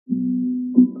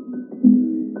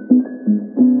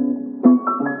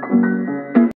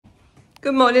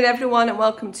Good morning everyone and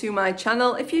welcome to my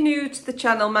channel. If you're new to the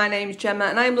channel, my name is Gemma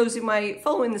and I am losing weight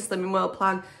following the Slimming World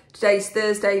plan. Today's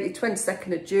Thursday, the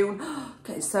 22nd of June.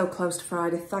 Getting so close to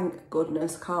Friday, thank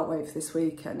goodness. Can't wait for this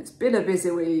weekend. It's been a busy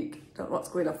week. Don't know what's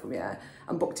going on for me hair.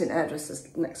 I'm booked in hairdressers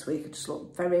next week. I just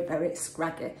look very, very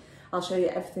scraggy. I'll show you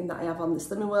everything that I have on the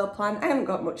Slimming World plan. I haven't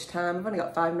got much time. I've only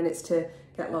got 5 minutes to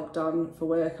get logged on for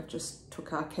work. I've just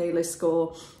took our Kaylee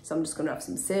score, so I'm just going to have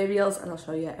some cereals and I'll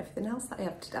show you everything else that I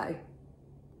have today.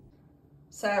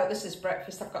 So this is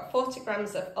breakfast. I've got 40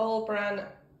 grams of All Bran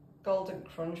Golden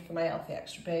Crunch for my Healthy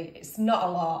Extra B. It's not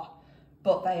a lot,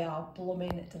 but they are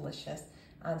blooming delicious.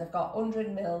 And I've got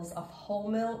 100 mils of whole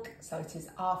milk, so it is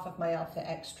half of my Healthy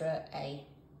Extra A.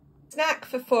 Snack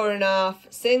for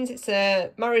 4.5 sins. It's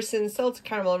a Morrison's salted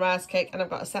caramel rice cake, and I've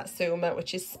got a Satsuma,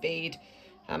 which is speed,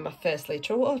 and my first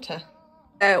litre of water.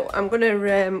 So I'm going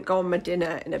to go on my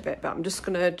dinner in a bit, but I'm just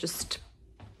going to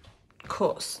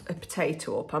cut a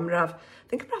potato up. I'm going to have, I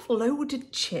think I'm going to have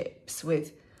loaded chips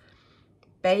with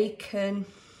bacon,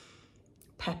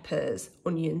 peppers,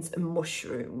 onions and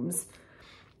mushrooms,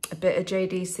 a bit of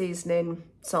JD seasoning,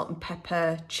 salt and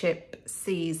pepper, chip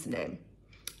seasoning,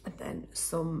 and then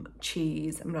some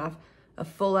cheese. I'm going to have a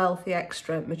full Healthy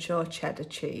Extra mature cheddar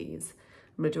cheese.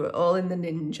 I'm going to do it all in the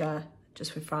Ninja,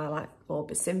 just with fry like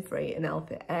Orbison free and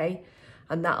Healthy A,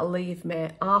 and that'll leave me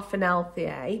half an Healthy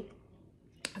A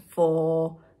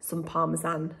for some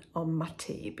parmesan on my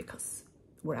tea, because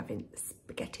we're having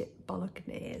spaghetti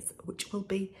bolognese, which will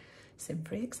be sin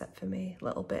free except for me. A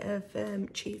little bit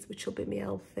of cheese, which will be my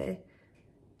Healthy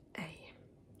A.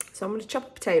 So I'm going to chop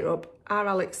a potato up. Our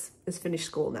Alex has finished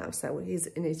school now, so he's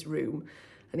in his room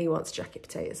and he wants jacket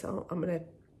potatoes. So I'm going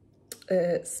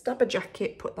to stab a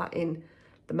jacket, put that in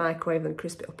the microwave and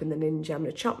crisp it up in the Ninja. I'm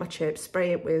going to chop my chips,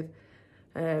 spray it with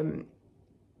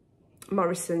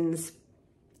Morrison's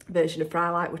version of Fry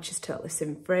Light, which is totally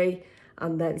sin free,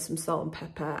 and then some salt and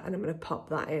pepper, and I'm going to pop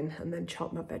that in and then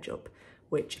chop my veg up,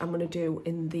 which I'm going to do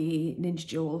in the Ninja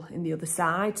Duel in the other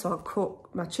side. So I'll cook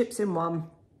my chips in one,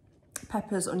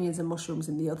 peppers, onions and mushrooms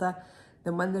in the other.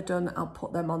 Then when they're done, I'll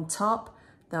put them on top,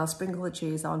 then I'll sprinkle the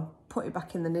cheese on, put it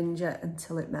back in the Ninja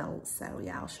until it melts. So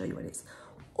yeah, I'll show you when it's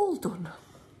all done.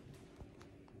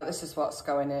 This is what's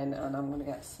going in, and I'm going to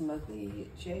get some of the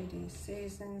JD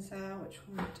seasonings out. Which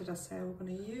one did I say we're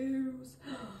going to use?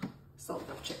 Salt and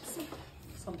pepper chips.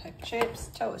 Salt and pepper chips,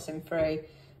 totally sin free.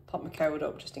 Pop my code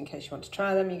up just in case you want to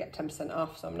try them. You get 10%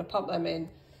 off, so I'm going to pop them in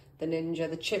the Ninja.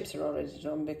 The chips are already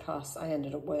done because I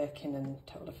ended up working and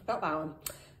totally forgot that one.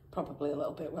 Probably a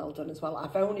little bit well done as well.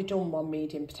 I've only done one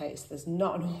medium potato, so there's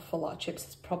not an awful lot of chips.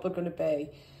 There's probably going to be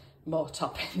more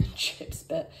topping than chips,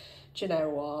 but do you know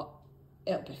what?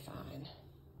 It'll be fine.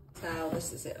 So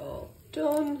this is it all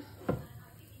done. I'm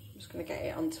just going to get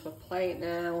it onto a plate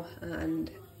now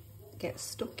and get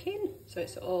stuck in, so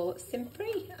it's all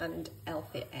sin-free and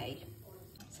Healthy A.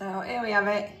 So here we have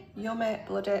it, yummy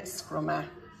bloody scrummer.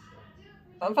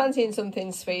 I'm fancying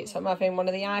something sweet, so I'm having one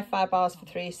of the i-Fi bars for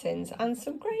 3 sins and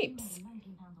some grapes.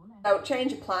 So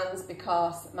change of plans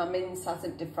because my mince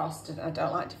hasn't defrosted. I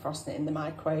don't like defrosting it in the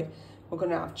microwave. We're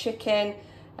going to have chicken.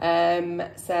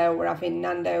 So we're having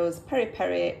Nando's peri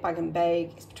peri bag and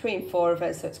bake. It's between 4 of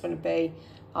us, so it's going to be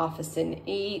half a sin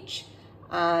each,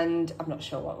 and I'm not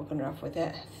sure what we're going to have with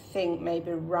it. I think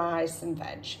maybe rice and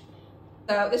veg.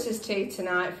 So this is tea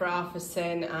tonight for half a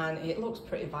sin, and it looks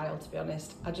pretty vile, to be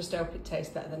honest. I just hope it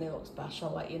tastes better than it looks, Bash,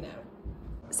 I'll let you know.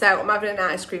 So I'm having an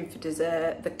ice cream for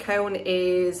dessert. The cone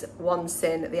is 1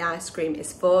 sin, the ice cream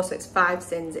is 4, so it's 5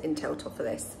 sins in total for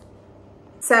this.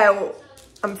 So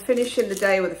I'm finishing the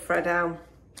day with a Freddo.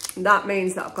 That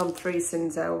means that I've gone 3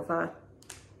 sins over.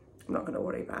 I'm not going to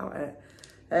worry about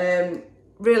it.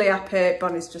 Really happy.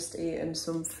 Bonnie's just eaten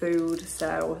some food,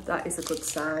 so that is a good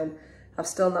sign. I've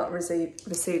still not received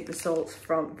results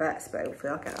from vets, but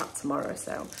hopefully I'll get that tomorrow.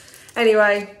 So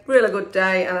anyway, really good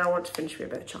day, and I want to finish with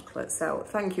a bit of chocolate. So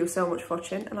thank you so much for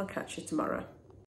watching, and I'll catch you tomorrow.